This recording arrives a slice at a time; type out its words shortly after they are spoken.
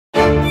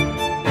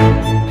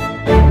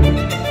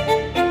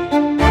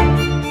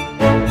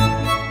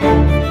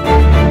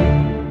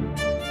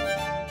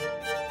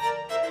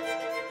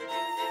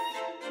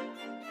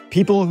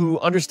People who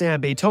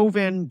understand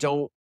Beethoven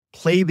don't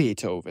play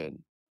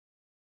Beethoven.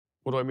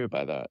 What do I mean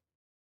by that?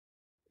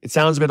 It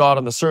sounds a bit odd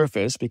on the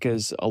surface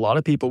because a lot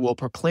of people will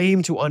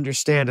proclaim to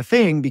understand a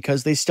thing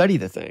because they study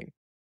the thing.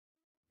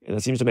 And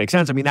that seems to make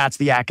sense. I mean, that's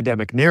the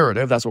academic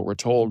narrative. That's what we're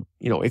told.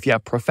 You know, if you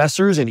have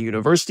professors in a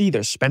university,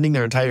 they're spending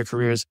their entire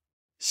careers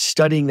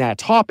studying that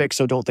topic.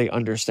 So don't they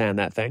understand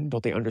that thing?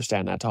 Don't they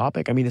understand that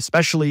topic? I mean,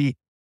 especially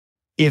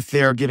if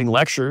they're giving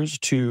lectures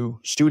to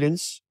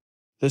students,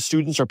 the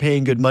students are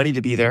paying good money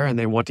to be there and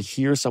they want to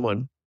hear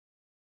someone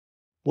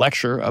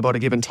lecture about a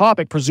given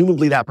topic.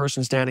 Presumably that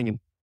person standing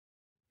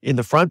in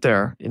the front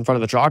there, in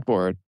front of the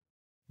chalkboard,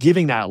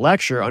 giving that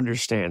lecture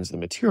understands the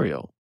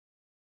material,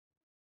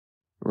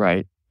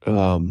 right?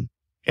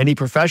 Any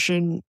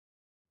profession,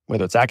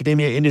 whether it's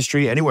academia,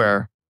 industry,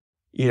 anywhere,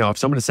 you know, if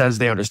somebody says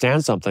they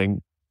understand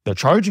something, they're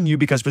charging you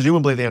because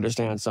presumably they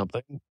understand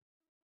something.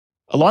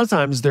 A lot of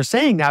times they're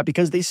saying that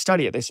because they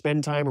study it. They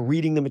spend time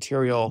reading the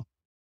material.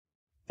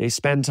 They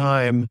spend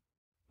time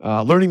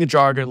learning the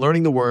jargon,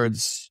 learning the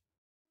words,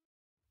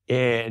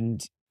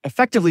 and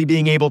effectively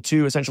being able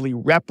to essentially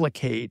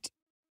replicate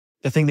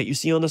the thing that you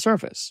see on the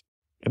surface.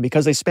 And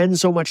because they spend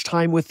so much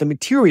time with the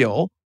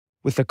material,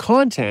 with the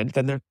content,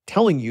 then they're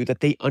telling you that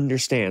they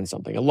understand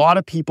something. A lot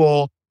of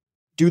people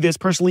do this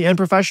personally and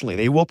professionally.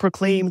 They will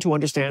proclaim to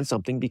understand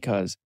something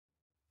because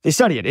they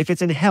study it. If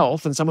it's in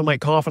health, then someone might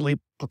confidently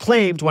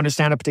proclaim to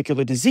understand a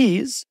particular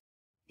disease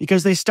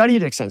because they study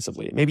it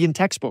extensively, maybe in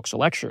textbooks or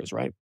lectures,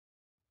 right?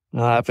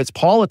 If it's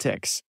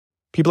politics,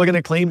 people are going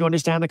to claim to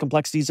understand the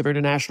complexities of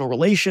international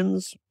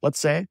relations, let's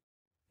say,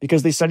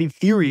 because they studied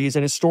theories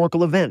and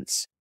historical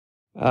events.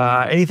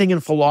 Anything in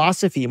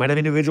philosophy, you might have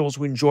individuals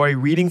who enjoy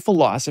reading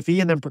philosophy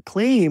and then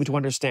proclaim to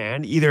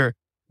understand, either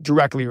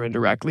directly or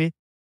indirectly,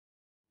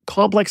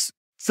 complex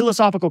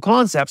philosophical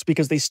concepts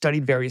because they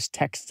studied various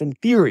texts and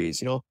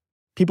theories. You know,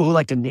 people who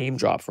like to name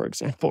drop, for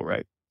example,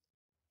 right?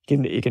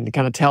 You can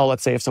kind of tell,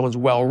 let's say, if someone's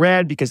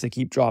well-read because they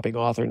keep dropping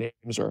author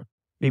names or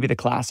maybe the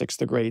classics,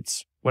 the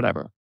greats,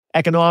 whatever.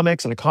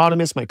 Economics and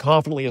economists might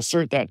confidently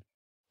assert that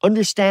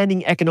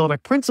understanding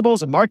economic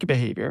principles and market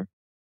behavior,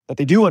 that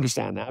they do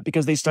understand that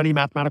because they study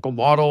mathematical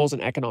models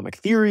and economic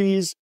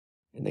theories,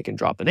 and they can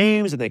drop the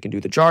names and they can do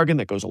the jargon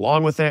that goes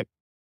along with it.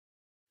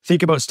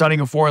 Think about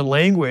studying a foreign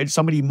language.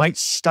 Somebody might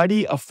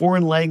study a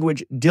foreign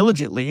language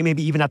diligently,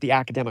 maybe even at the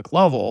academic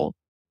level,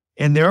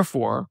 and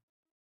therefore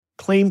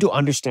claim to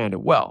understand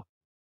it well.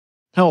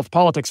 Health,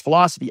 politics,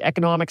 philosophy,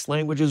 economics,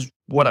 languages,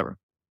 whatever.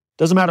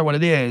 Doesn't matter what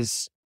it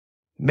is.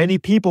 Many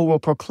people will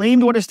proclaim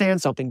to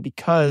understand something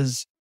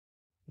because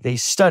they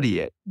study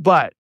it.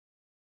 But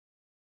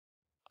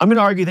I'm going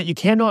to argue that you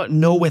cannot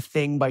know a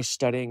thing by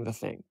studying the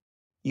thing.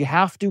 You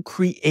have to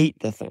create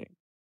the thing.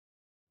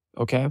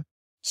 Okay?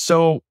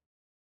 So,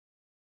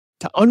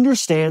 to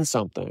understand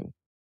something,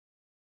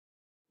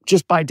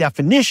 just by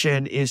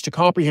definition, is to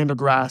comprehend or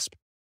grasp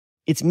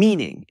its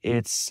meaning,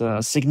 its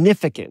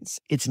significance,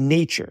 its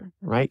nature,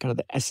 right? Kind of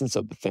the essence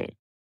of the thing.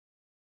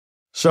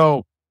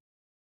 So,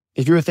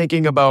 if you're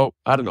thinking about,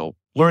 I don't know,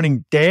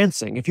 learning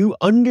dancing, if you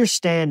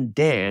understand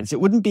dance, it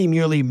wouldn't be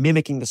merely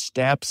mimicking the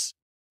steps.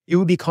 It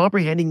would be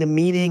comprehending the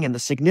meaning and the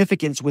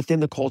significance within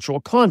the cultural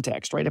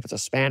context, right? If it's a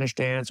Spanish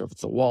dance or if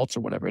it's a waltz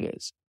or whatever it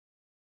is.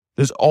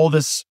 There's all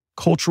this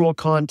cultural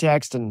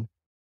context and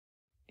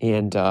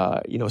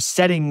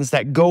settings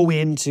that go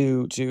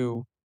into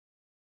to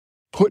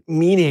put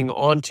meaning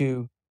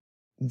onto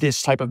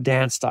this type of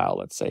dance style,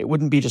 let's say. It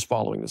wouldn't be just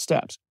following the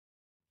steps.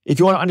 If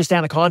you want to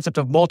understand the concept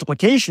of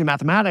multiplication in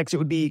mathematics, it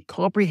would be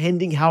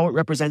comprehending how it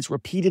represents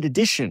repeated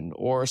addition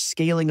or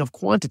scaling of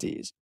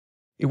quantities.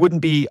 It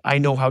wouldn't be, I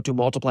know how to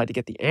multiply to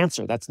get the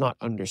answer. That's not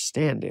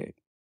understanding.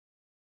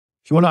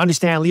 If you want to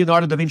understand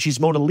Leonardo da Vinci's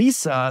Mona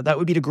Lisa, that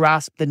would be to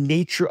grasp the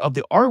nature of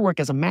the artwork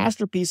as a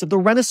masterpiece of the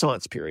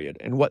Renaissance period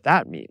and what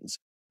that means.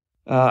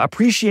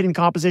 Appreciating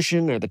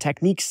composition or the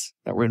techniques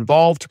that were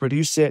involved to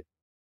produce it,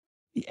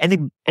 the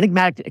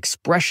enigmatic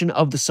expression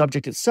of the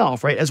subject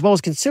itself, right? As well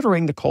as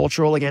considering the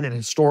cultural, again, and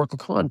historical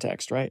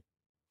context, right?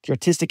 The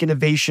artistic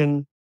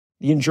innovation,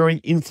 the enduring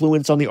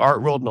influence on the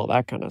art world and all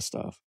that kind of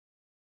stuff.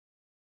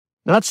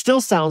 Now, that still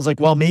sounds like,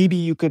 well, maybe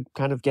you could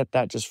kind of get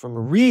that just from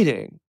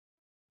reading.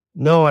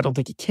 No, I don't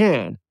think you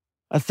can.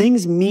 A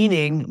thing's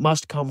meaning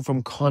must come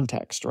from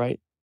context, right?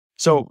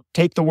 So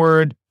take the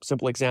word,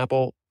 simple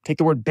example, take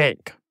the word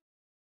bank.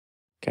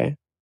 Okay?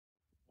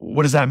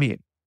 What does that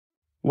mean?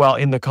 Well,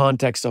 in the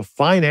context of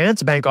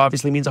finance, bank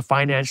obviously means a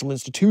financial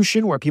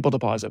institution where people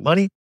deposit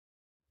money.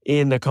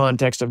 In the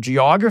context of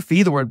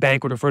geography, the word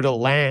bank would refer to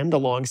land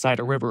alongside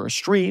a river or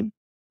stream.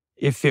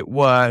 If it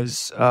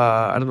was,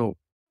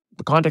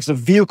 the context of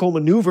vehicle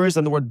maneuvers,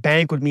 then the word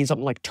bank would mean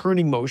something like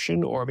turning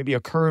motion or maybe a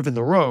curve in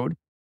the road.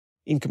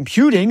 In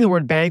computing, the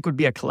word bank would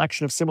be a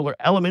collection of similar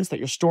elements that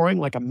you're storing,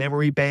 like a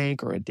memory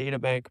bank or a data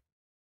bank.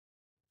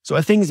 So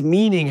a thing's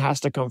meaning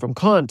has to come from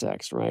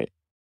context, right?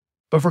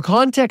 But for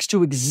context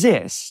to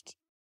exist,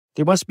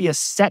 there must be a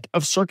set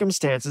of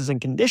circumstances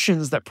and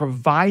conditions that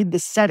provide the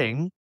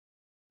setting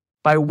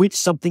by which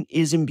something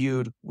is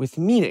imbued with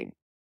meaning.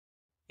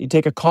 You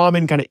take a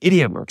common kind of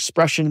idiom or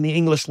expression in the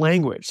English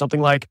language,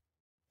 something like,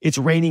 it's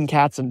raining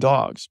cats and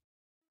dogs.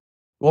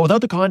 Well,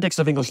 without the context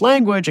of English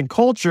language and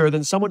culture,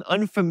 then someone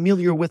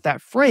unfamiliar with that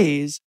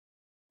phrase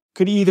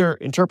could either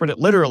interpret it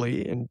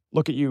literally and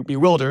look at you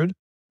bewildered,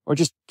 or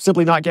just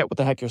simply not get what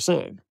the heck you're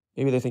saying.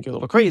 Maybe they think you're a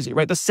little crazy,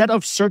 right? The set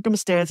of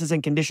circumstances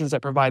and conditions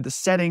that provide the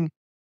setting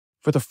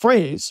for the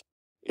phrase,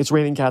 it's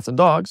raining cats and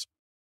dogs,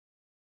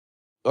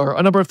 or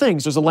a number of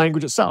things. There's a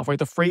language itself, right?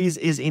 The phrase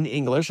is in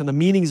English and the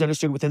meaning is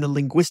understood within the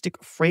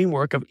linguistic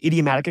framework of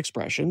idiomatic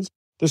expressions.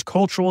 There's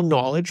cultural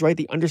knowledge, right?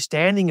 The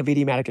understanding of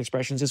idiomatic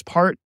expressions is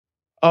part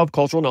of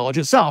cultural knowledge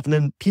itself. And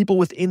then people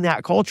within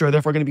that culture are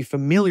therefore going to be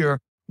familiar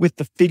with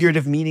the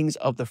figurative meanings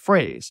of the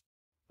phrase.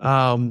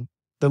 The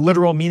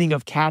literal meaning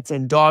of cats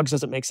and dogs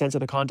doesn't make sense in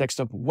the context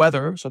of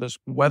weather. So there's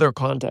weather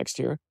context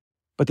here.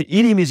 But the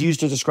idiom is used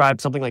to describe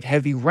something like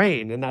heavy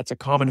rain. And that's a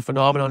common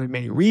phenomenon in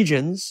many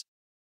regions.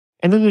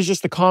 And then there's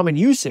just the common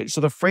usage.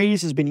 So the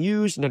phrase has been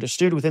used and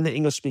understood within the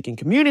English-speaking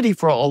community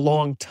for a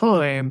long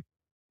time.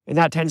 And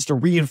that tends to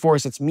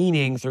reinforce its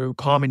meaning through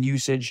common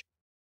usage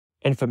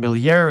and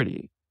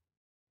familiarity.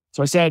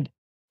 So I said,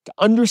 to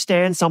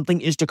understand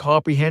something is to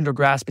comprehend or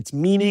grasp its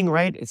meaning,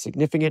 right? Its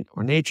significance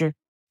or nature.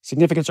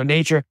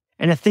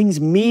 And a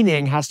thing's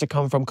meaning has to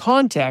come from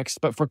context,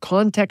 but for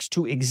context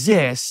to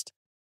exist,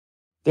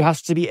 there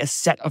has to be a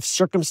set of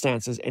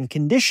circumstances and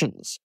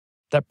conditions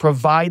that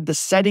provide the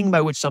setting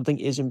by which something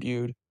is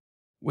imbued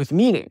with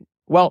meaning.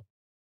 Well,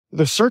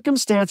 the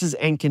circumstances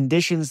and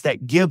conditions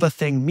that give a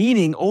thing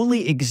meaning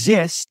only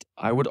exist,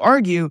 I would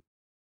argue,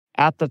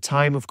 at the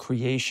time of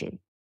creation.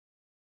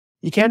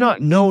 You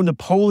cannot know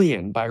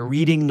Napoleon by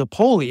reading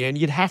Napoleon.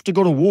 You'd have to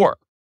go to war.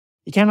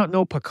 You cannot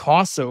know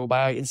Picasso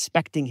by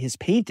inspecting his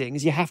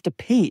paintings. You have to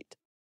paint.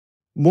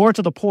 More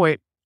to the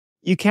point,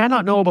 you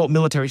cannot know about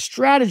military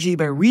strategy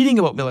by reading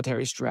about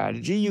military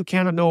strategy. You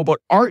cannot know about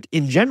art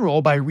in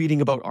general by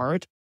reading about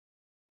art.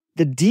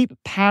 The deep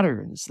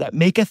patterns that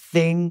make a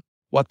thing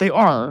what they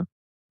are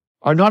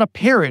not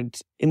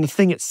apparent in the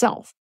thing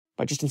itself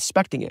by just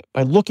inspecting it,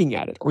 by looking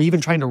at it, or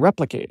even trying to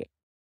replicate it.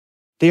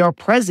 They are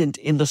present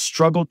in the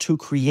struggle to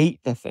create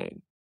the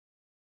thing.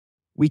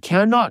 We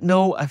cannot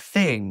know a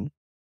thing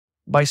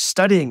by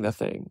studying the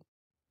thing.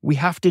 We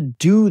have to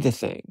do the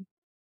thing.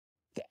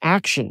 The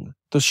action,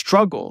 the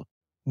struggle,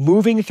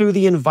 moving through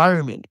the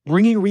environment,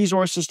 bringing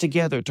resources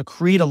together to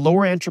create a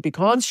lower entropy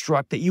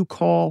construct that you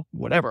call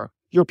whatever,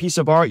 your piece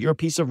of art, your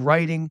piece of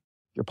writing,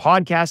 your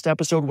podcast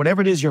episode,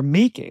 whatever it is you're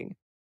making.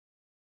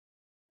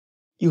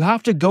 You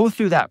have to go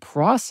through that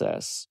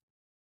process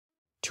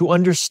to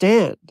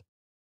understand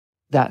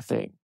that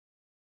thing.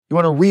 You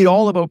want to read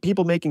all about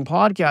people making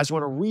podcasts. You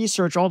want to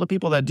research all the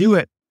people that do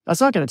it. That's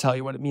not going to tell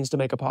you what it means to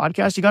make a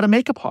podcast. You got to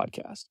make a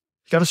podcast.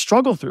 You got to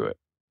struggle through it.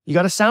 You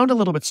got to sound a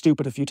little bit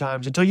stupid a few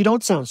times until you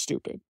don't sound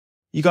stupid.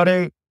 You got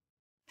to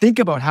think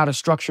about how to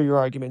structure your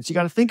arguments. You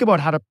got to think about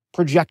how to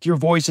project your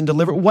voice and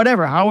deliver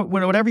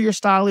whatever your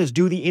style is.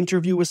 Do the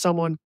interview with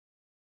someone.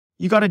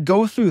 You got to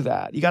go through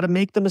that. You got to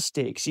make the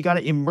mistakes. You got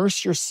to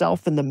immerse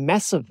yourself in the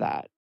mess of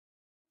that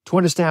to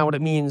understand what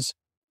it means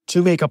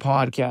to make a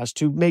podcast,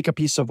 to make a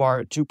piece of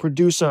art, to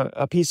produce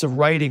a piece of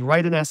writing,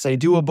 write an essay,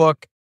 do a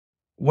book,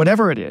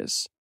 whatever it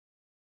is,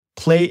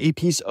 play a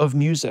piece of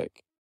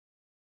music.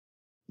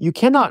 You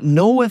cannot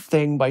know a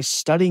thing by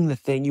studying the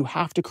thing. You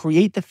have to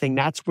create the thing.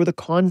 That's where the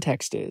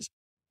context is.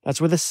 That's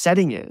where the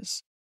setting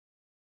is.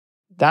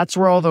 That's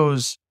where all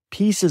those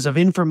pieces of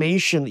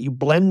information that you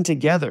blend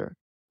together,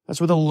 that's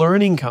where the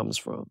learning comes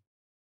from.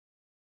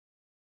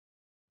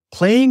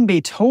 Playing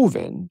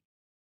Beethoven,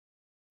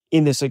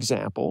 in this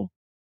example,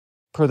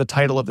 per the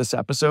title of this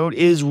episode,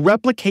 is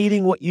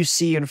replicating what you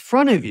see in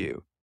front of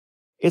you.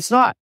 It's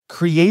not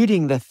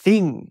creating the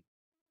thing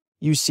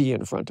you see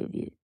in front of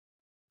you.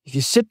 If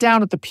you sit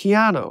down at the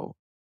piano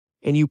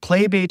and you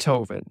play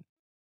Beethoven,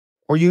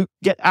 or you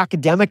get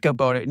academic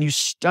about it and you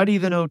study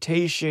the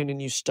notation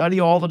and you study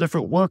all the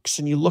different works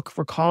and you look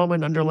for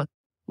common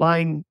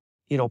underlying,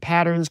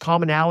 patterns,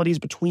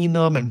 commonalities between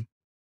them, and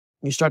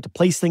you start to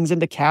place things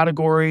into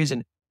categories,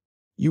 and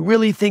you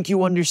really think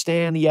you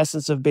understand the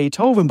essence of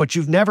Beethoven, but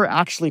you've never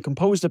actually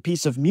composed a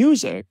piece of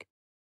music,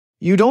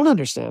 you don't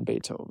understand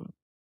Beethoven.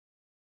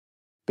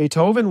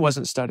 Beethoven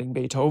wasn't studying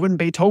Beethoven.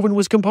 Beethoven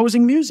was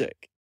composing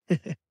music.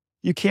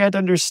 You can't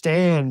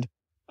understand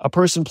a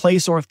person,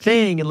 place, or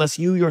thing unless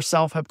you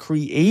yourself have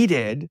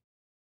created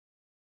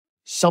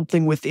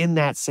something within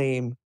that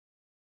same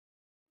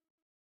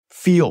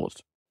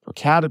field or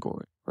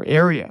category or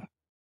area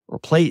or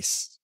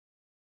place.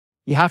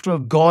 You have to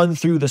have gone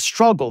through the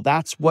struggle.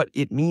 That's what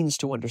it means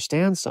to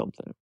understand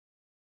something.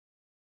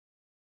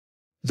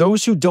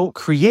 Those who don't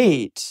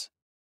create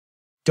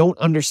don't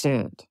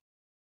understand.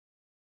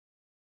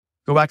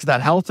 Go back to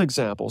that health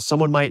example.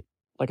 Someone might,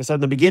 like I said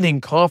in the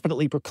beginning,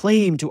 confidently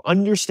proclaim to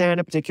understand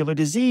a particular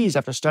disease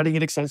after studying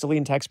it extensively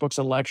in textbooks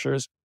and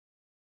lectures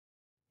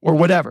or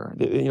whatever.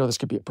 This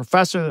could be a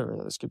professor,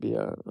 or this could be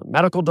a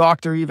medical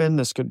doctor even,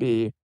 this could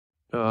be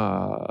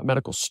a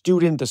medical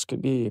student, this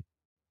could be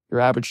your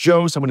average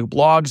Joe, someone who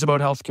blogs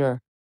about healthcare.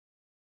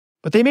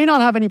 but they may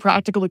not have any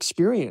practical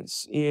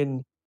experience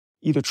in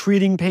either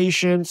treating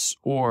patients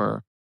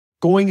or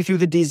going through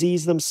the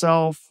disease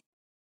themselves,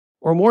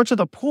 or more to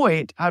the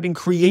point, having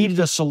created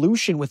a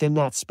solution within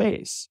that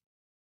space.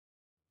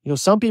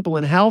 Some people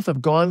in health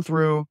have gone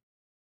through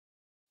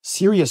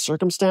serious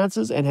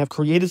circumstances and have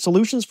created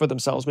solutions for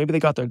themselves. Maybe they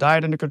got their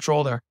diet under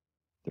control, their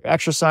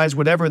exercise,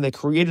 whatever, and they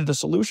created a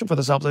solution for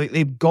themselves.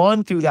 They've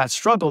gone through that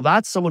struggle.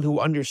 That's someone who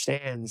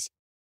understands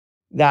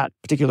that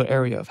particular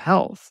area of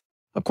health.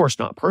 Of course,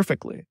 not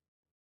perfectly,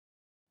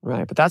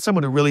 right? But that's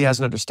someone who really has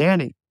an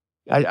understanding.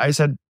 I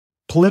said,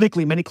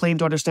 politically, many claim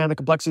to understand the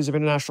complexities of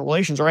international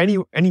relations or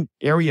any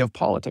area of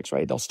politics,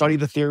 right? They'll study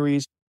the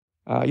theories,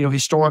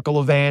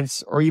 historical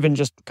events, or even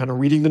just kind of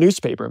reading the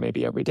newspaper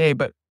maybe every day.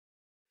 But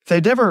if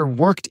they'd never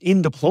worked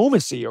in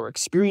diplomacy or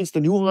experienced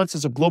the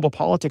nuances of global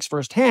politics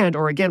firsthand,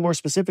 or again, more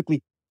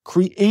specifically,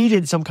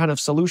 created some kind of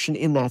solution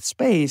in that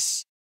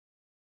space,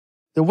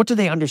 then what do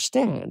they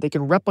understand? They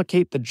can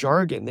replicate the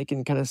jargon. They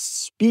can kind of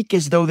speak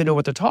as though they know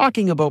what they're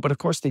talking about, but of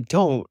course they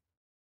don't.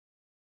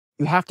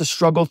 You have to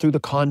struggle through the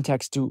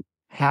context to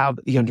have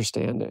the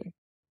understanding.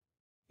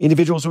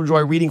 Individuals who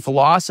enjoy reading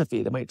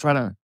philosophy, they might try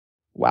to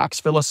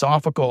wax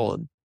philosophical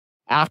and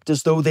act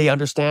as though they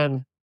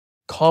understand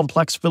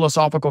complex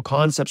philosophical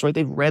concepts, right?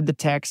 They've read the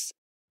text.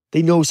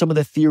 They know some of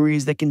the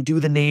theories. They can do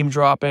the name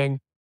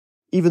dropping,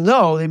 even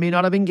though they may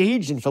not have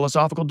engaged in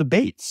philosophical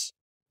debates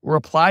or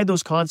applied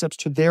those concepts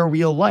to their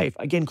real life.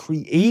 Again,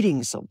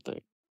 creating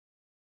something,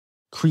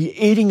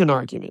 creating an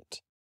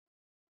argument,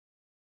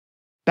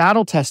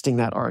 battle testing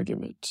that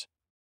argument,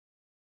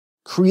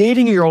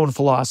 creating your own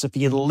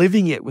philosophy and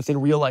living it within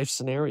real life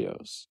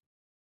scenarios.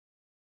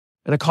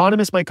 An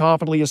economist might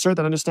confidently assert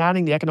that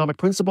understanding the economic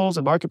principles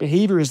and market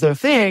behavior is their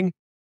thing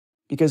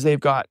because they've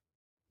got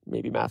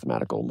maybe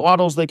mathematical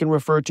models they can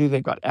refer to.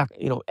 They've got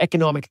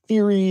economic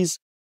theories,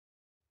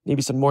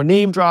 maybe some more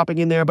name dropping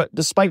in there, but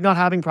despite not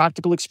having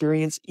practical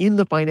experience in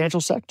the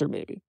financial sector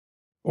maybe,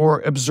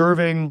 or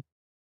observing,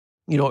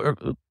 or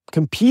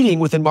competing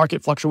within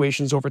market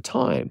fluctuations over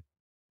time,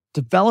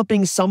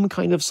 developing some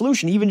kind of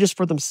solution, even just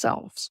for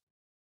themselves.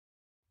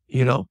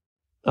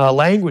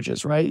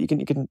 Languages, right? You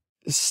can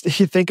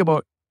think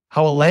about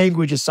how a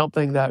language is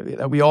something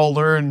that we all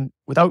learn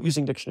without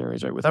using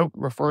dictionaries, right? Without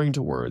referring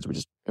to words. We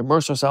just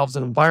immerse ourselves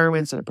in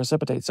environments and it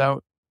precipitates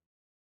out.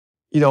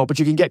 But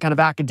you can get kind of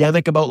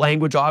academic about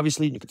language,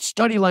 obviously, and you can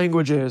study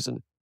languages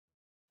and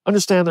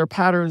understand their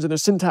patterns and their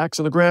syntax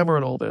and the grammar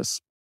and all this.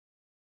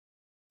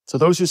 So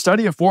those who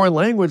study a foreign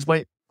language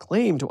might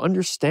claim to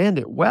understand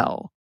it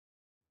well.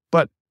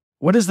 But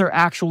what is their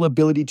actual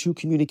ability to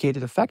communicate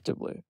it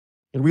effectively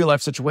in real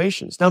life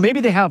situations? Now,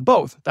 maybe they have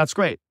both. That's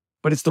great.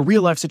 But it's the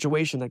real life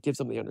situation that gives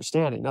them the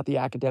understanding, not the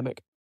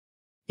academic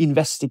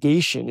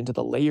investigation into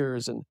the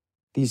layers and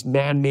these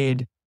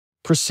man-made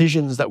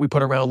precisions that we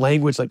put around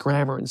language like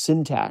grammar and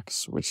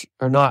syntax, which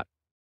are not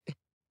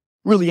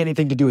really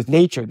anything to do with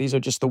nature. These are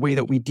just the way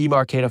that we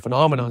demarcate a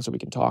phenomenon so we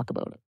can talk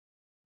about it.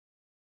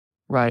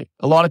 Right?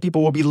 A lot of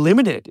people will be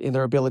limited in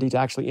their ability to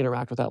actually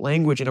interact with that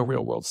language in a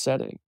real world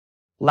setting.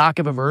 Lack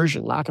of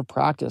immersion, lack of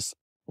practice,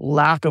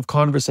 lack of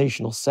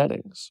conversational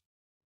settings.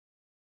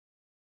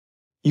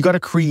 You got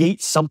to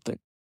create something.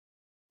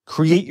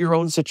 Create your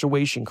own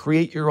situation,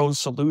 create your own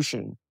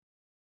solution.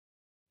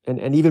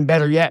 And even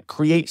better yet,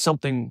 create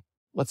something,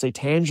 let's say,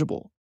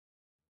 tangible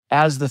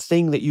as the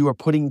thing that you are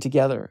putting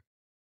together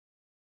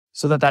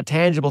so that that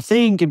tangible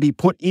thing can be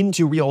put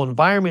into real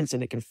environments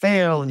and it can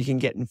fail and you can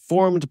get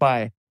informed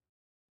by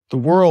the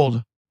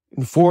world,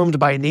 informed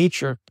by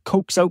nature,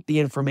 coax out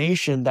the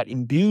information that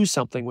imbues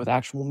something with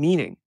actual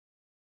meaning.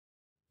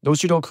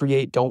 Those who don't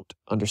create don't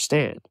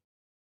understand.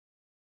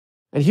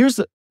 And here's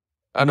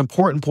an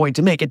important point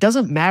to make. It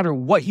doesn't matter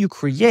what you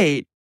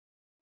create,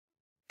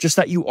 just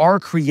that you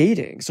are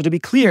creating. So to be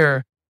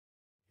clear,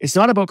 it's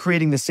not about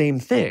creating the same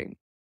thing.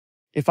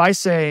 If I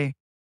say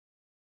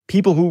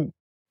people who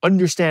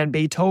understand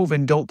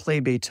Beethoven don't play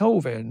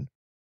Beethoven,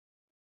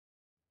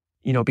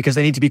 because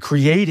they need to be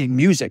creating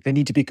music, they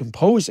need to be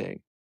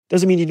composing.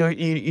 Doesn't mean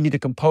you need to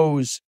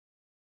compose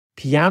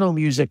piano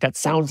music that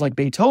sounds like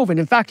Beethoven.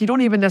 In fact, you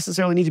don't even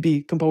necessarily need to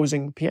be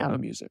composing piano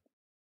music.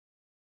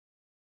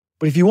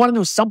 But if you want to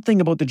know something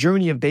about the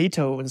journey of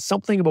Beethoven,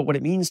 something about what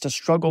it means to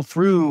struggle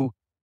through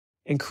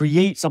and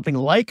create something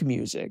like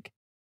music,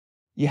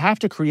 you have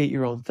to create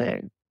your own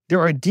thing.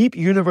 There are deep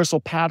universal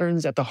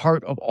patterns at the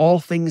heart of all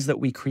things that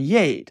we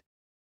create.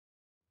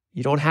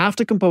 You don't have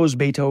to compose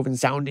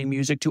Beethoven-sounding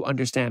music to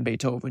understand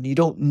Beethoven. You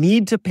don't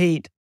need to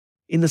paint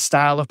in the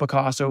style of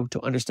Picasso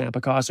to understand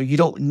Picasso. You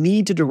don't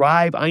need to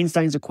derive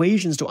Einstein's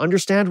equations to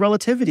understand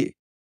relativity.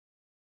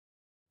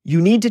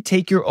 You need to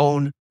take your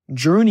own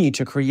journey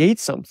to create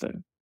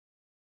something.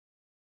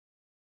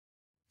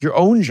 Your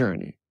own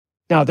journey.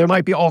 Now, there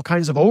might be all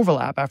kinds of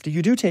overlap after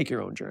you do take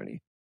your own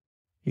journey.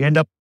 You end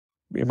up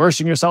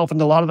immersing yourself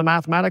into a lot of the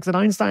mathematics that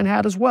Einstein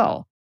had as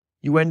well.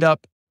 You end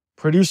up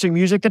producing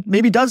music that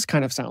maybe does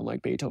kind of sound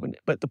like Beethoven.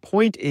 But the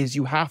point is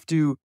you have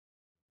to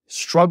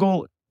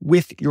struggle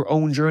with your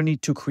own journey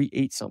to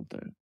create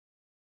something.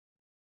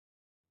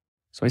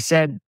 So I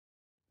said,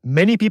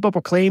 Many people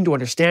proclaim to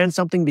understand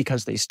something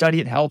because they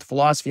study it, health,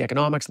 philosophy,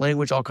 economics,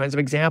 language, all kinds of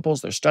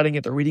examples. They're studying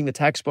it, they're reading the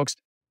textbooks,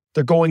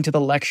 they're going to the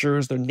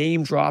lectures, they're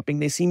name dropping.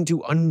 They seem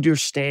to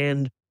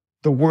understand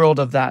the world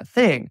of that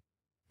thing.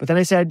 But then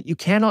I said, you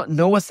cannot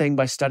know a thing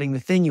by studying the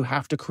thing. You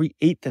have to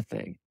create the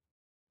thing.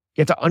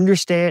 You have to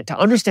understand. To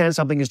understand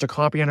something is to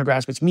comprehend or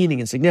grasp its meaning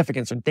and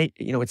significance, or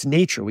its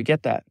nature. We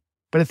get that.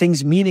 But a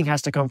thing's meaning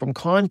has to come from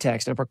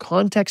context. And for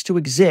context to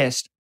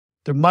exist,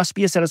 there must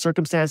be a set of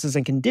circumstances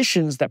and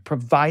conditions that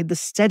provide the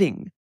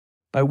setting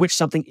by which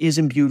something is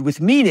imbued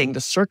with meaning.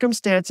 The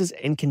circumstances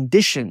and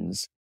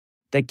conditions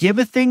that give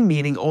a thing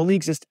meaning only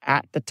exist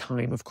at the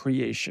time of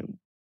creation.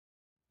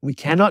 We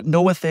cannot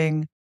know a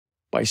thing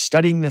by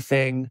studying the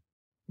thing.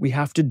 We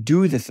have to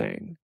do the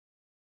thing.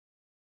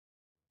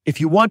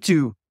 If you want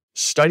to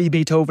study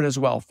Beethoven as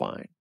well,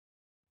 fine.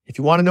 If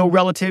you want to know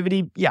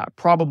relativity, yeah,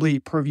 probably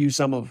purview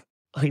some of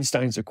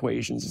Einstein's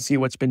equations and see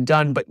what's been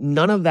done, but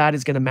none of that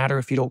is going to matter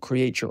if you don't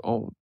create your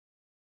own.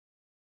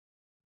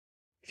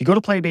 If you go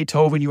to play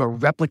Beethoven, you are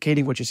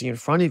replicating what you see in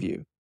front of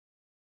you.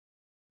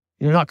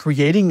 You're not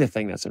creating the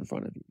thing that's in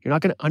front of you. You're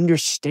not going to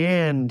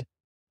understand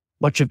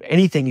much of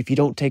anything if you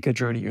don't take a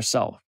journey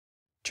yourself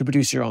to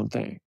produce your own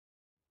thing.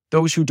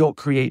 Those who don't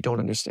create don't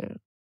understand.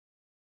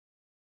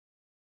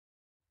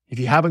 If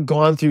you haven't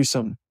gone through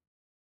some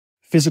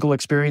physical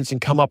experience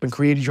and come up and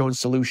created your own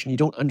solution, you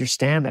don't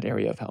understand that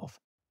area of health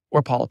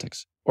or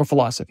politics or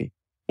philosophy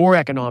or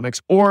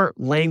economics or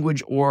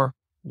language or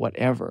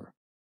whatever.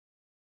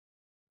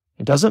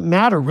 It doesn't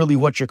matter really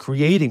what you're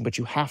creating, but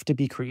you have to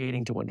be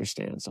creating to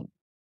understand something.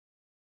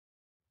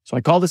 So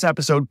I call this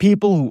episode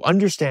People Who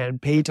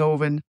Understand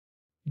Beethoven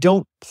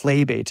Don't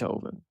Play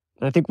Beethoven.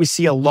 And I think we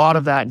see a lot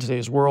of that in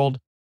today's world.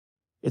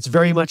 It's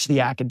very much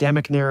the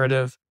academic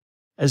narrative,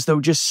 as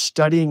though just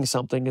studying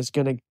something is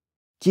going to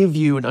give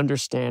you an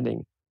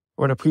understanding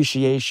or an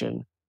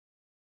appreciation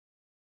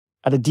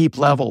at a deep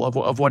level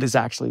of what is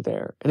actually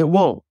there. And it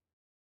won't.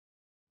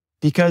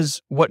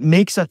 Because what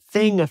makes a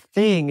thing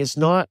is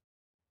not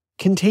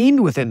contained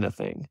within the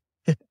thing,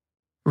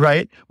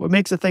 right? What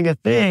makes a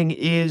thing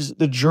is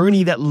the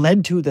journey that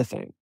led to the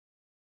thing.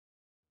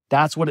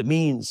 That's what it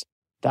means.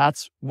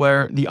 That's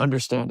where the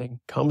understanding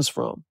comes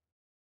from.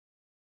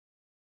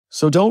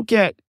 So don't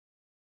get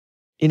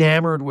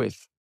enamored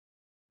with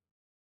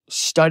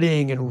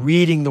studying and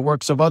reading the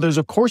works of others.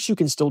 Of course, you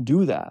can still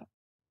do that.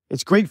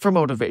 It's great for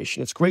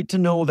motivation. It's great to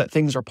know that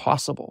things are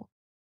possible.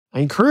 I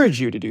encourage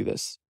you to do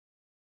this.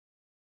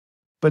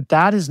 But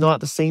that is not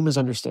the same as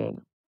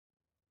understanding.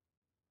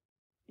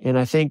 And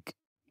I think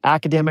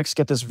academics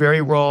get this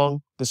very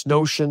wrong, this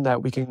notion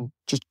that we can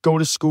just go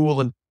to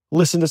school and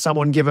listen to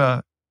someone give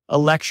a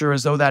lecture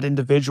as though that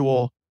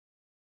individual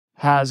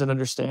has an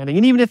understanding.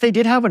 And even if they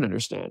did have an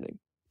understanding,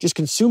 just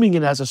consuming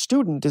it as a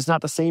student is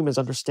not the same as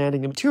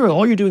understanding the material.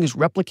 All you're doing is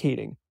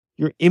replicating.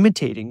 You're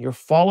imitating. You're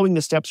following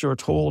the steps you're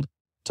told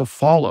to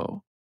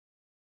follow.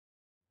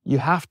 You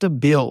have to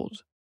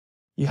build.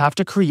 You have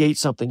to create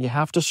something. You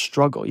have to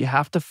struggle. You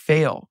have to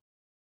fail.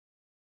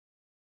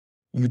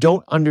 You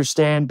don't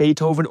understand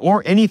Beethoven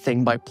or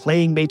anything by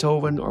playing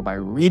Beethoven or by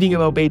reading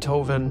about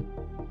Beethoven.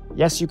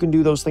 Yes, you can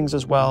do those things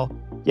as well.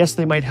 Yes,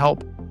 they might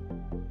help,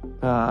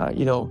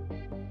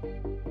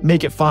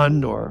 make it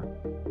fun or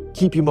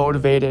keep you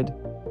motivated,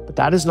 but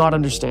that is not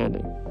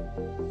understanding.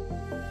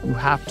 You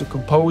have to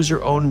compose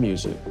your own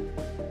music.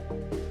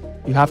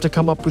 You have to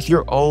come up with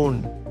your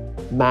own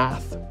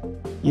math.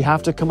 You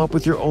have to come up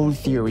with your own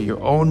theory,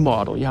 your own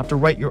model. You have to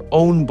write your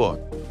own book,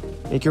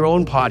 make your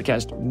own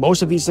podcast.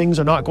 Most of these things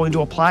are not going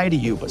to apply to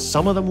you, but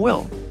some of them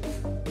will.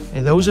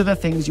 And those are the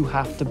things you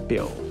have to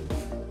build.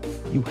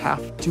 You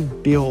have to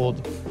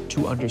build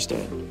to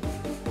understand.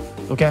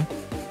 Okay?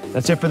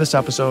 That's it for this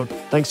episode.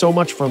 Thanks so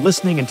much for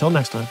listening. Until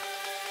next time,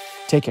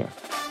 take care.